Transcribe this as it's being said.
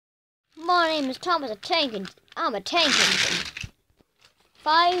My name is Thomas I'm a Tankington.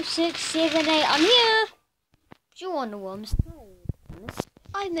 5, 6, 7, 8. I'm here. Join the ones.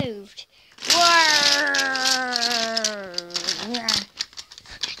 I moved.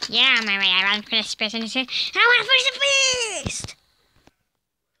 Yeah, my way. I want to finish this and I want to finish the feast.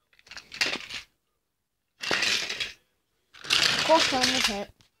 Of course, Tom was hit.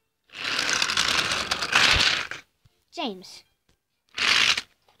 James.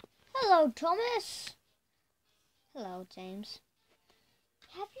 Hello, Thomas. Hello, James.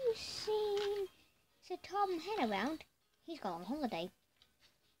 Have you seen Sir Tom Hen around? He's gone on holiday.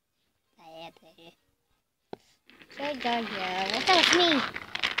 Say God, yeah. That's me.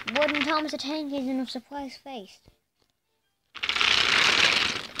 Wooden Thomas the Tank is in a surprised face.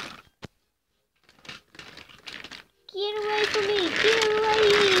 Get away from me! Get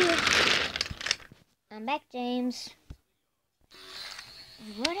away! I'm back, James.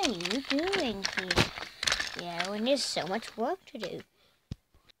 What are you doing here? Yeah, when there's so much work to do.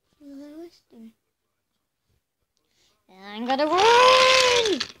 I'm gonna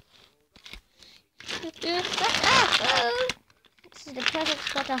run! This is the perfect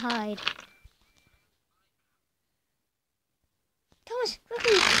spot to hide. Thomas,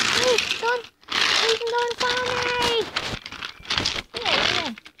 quickly! Don't! You can go and find me!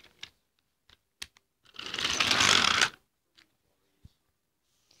 Yeah.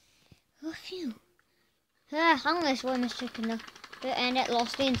 Oh, phew. I'm this one, Mr. Conductor, and at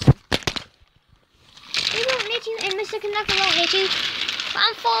Lost Ensign. We won't let you, and Mr. Conductor won't let you. But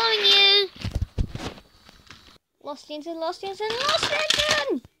I'm following you. Lost Ensign, Lost Ensign, Lost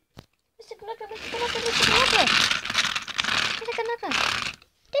Ensign! Mr. Conductor, Mr. Conductor, Mr. Conductor! Mr. Conductor!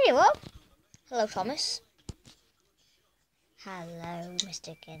 There you are. Hello, Thomas. Hello,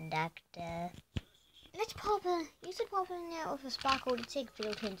 Mr. Conductor. Let's pop in. You should pop in there with a sparkle to take for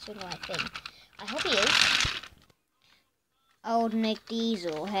your attention, right thing. I hope he is. Old Nick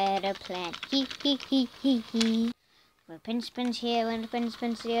Diesel had a plan. He. When pin spins here, when the pin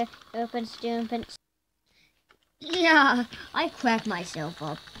spins here, opens doing pins. Yeah, I cracked myself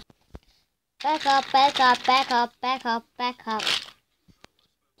up. Back up, back up, back up, back up, back up.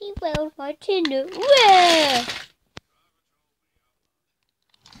 Derailed my Tinder. Where?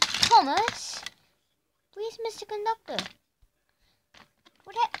 Thomas? Where's Mr. Conductor?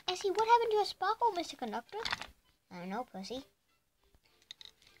 What happened to your sparkle, Mr. Conductor? I don't know, pussy.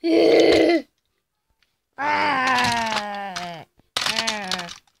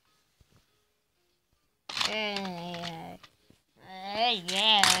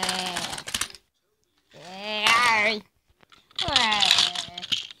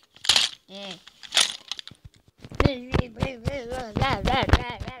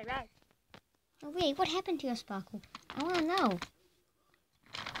 Oh wait, what happened to your sparkle? I want to know.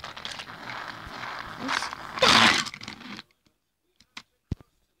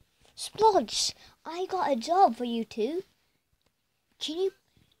 Splods, I got a job for you two. Can you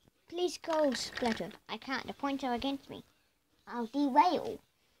please go, Splatter? I can't. The points are against me. I'll derail.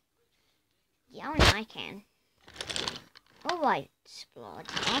 Yeah, only I can. Alright, Splod.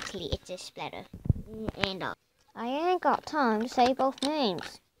 Actually, it's a Splatter. And I ain't got time to say both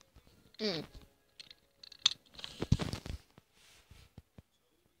names.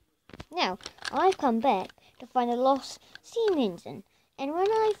 Now, I've come back to find a lost steam engine. And when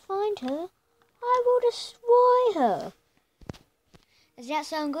I find her, I will destroy her. Does that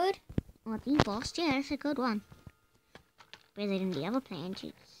sound good? Well, the boss, yeah, that's a good one. Better than the other plans,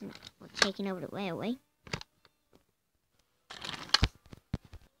 we're taking over the railway.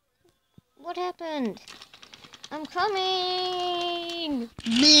 What happened? I'm coming!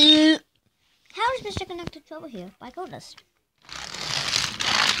 How is Mr. Conductor trouble here? By goodness.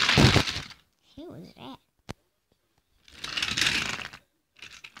 Who was that?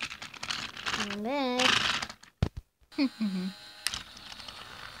 I'm back.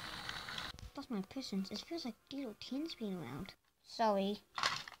 Lost my presence. It feels like little tins being around. Sorry.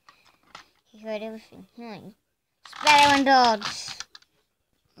 He heard everything. Hi. Splatter and dogs.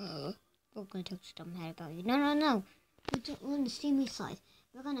 We're going to talk to Tom Head about you. No. We're on the steamy side.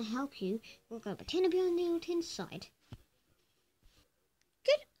 We're going to help you. We're going to pretend to be on the little tin side.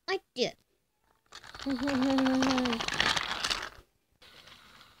 Good idea.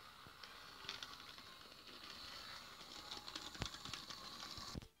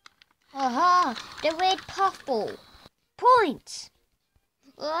 Aha! The red puffball. Points!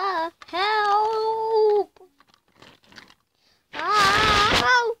 Help! Help!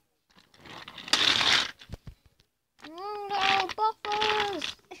 No,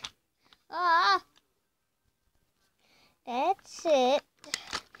 buffers! That's it.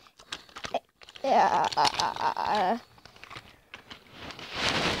 Ah.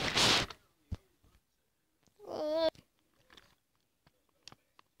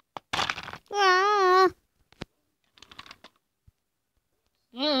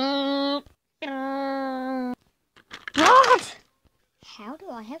 What? How do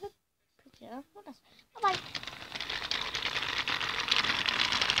I have a picture of this? Bye-bye.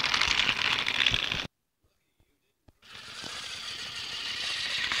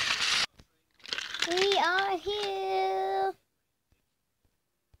 We are here.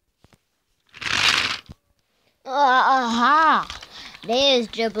 Aha! There's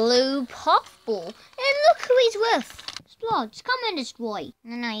the blue puffball. And look who he's with. Splodge, come and destroy.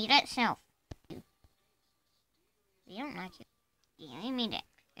 No, you don't self. You don't like it. Yeah, I mean it.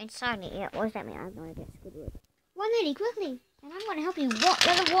 Inside it, yeah. What does that mean? I have no idea. It's good word. 180, quickly. And I'm going to help you. What?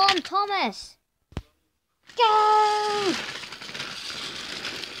 Level 1, Thomas. Go!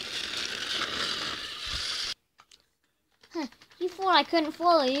 Huh. You thought I couldn't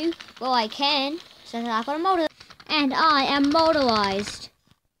follow you? Well, I can. So I've got a motor. And I am motorized.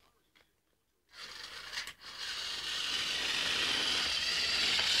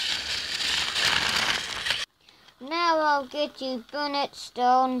 Now I'll get you, Burnett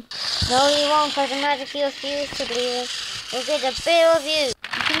Stone. No, you won't, because the magic you refuse to believe. You'll get a bill of you.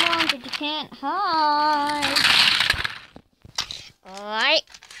 Come on, but you can't hide. Alright,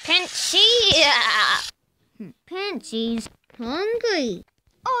 Penchy. Penchy's hungry.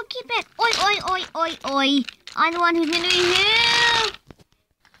 Oh, keep it. Oi, oi, oi, oi, oi. I'm the one who's going to be here.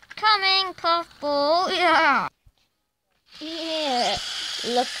 Coming, puffball. Yeah. Yeah.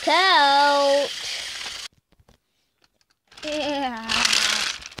 Look out. Yeah.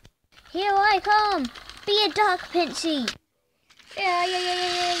 Here I come. Be a duck, Penchy. Yeah.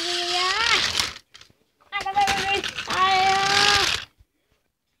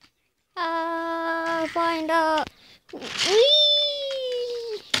 Find out.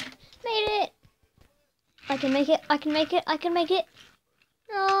 Whee! Made it. I can make it.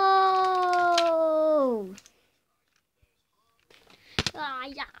 No.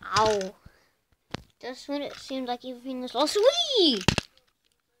 Yow. Just when it seemed like everything was lost. Whee!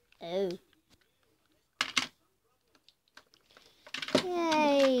 Oh.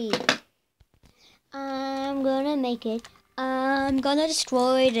 Yay. I'm gonna make it. I'm gonna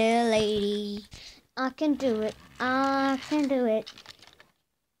destroy the lady. I can do it. I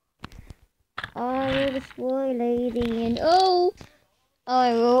will destroy lady and I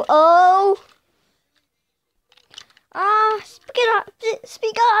will.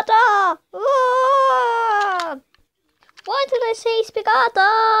 Spigata! Why did I say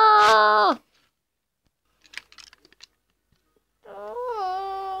spigata?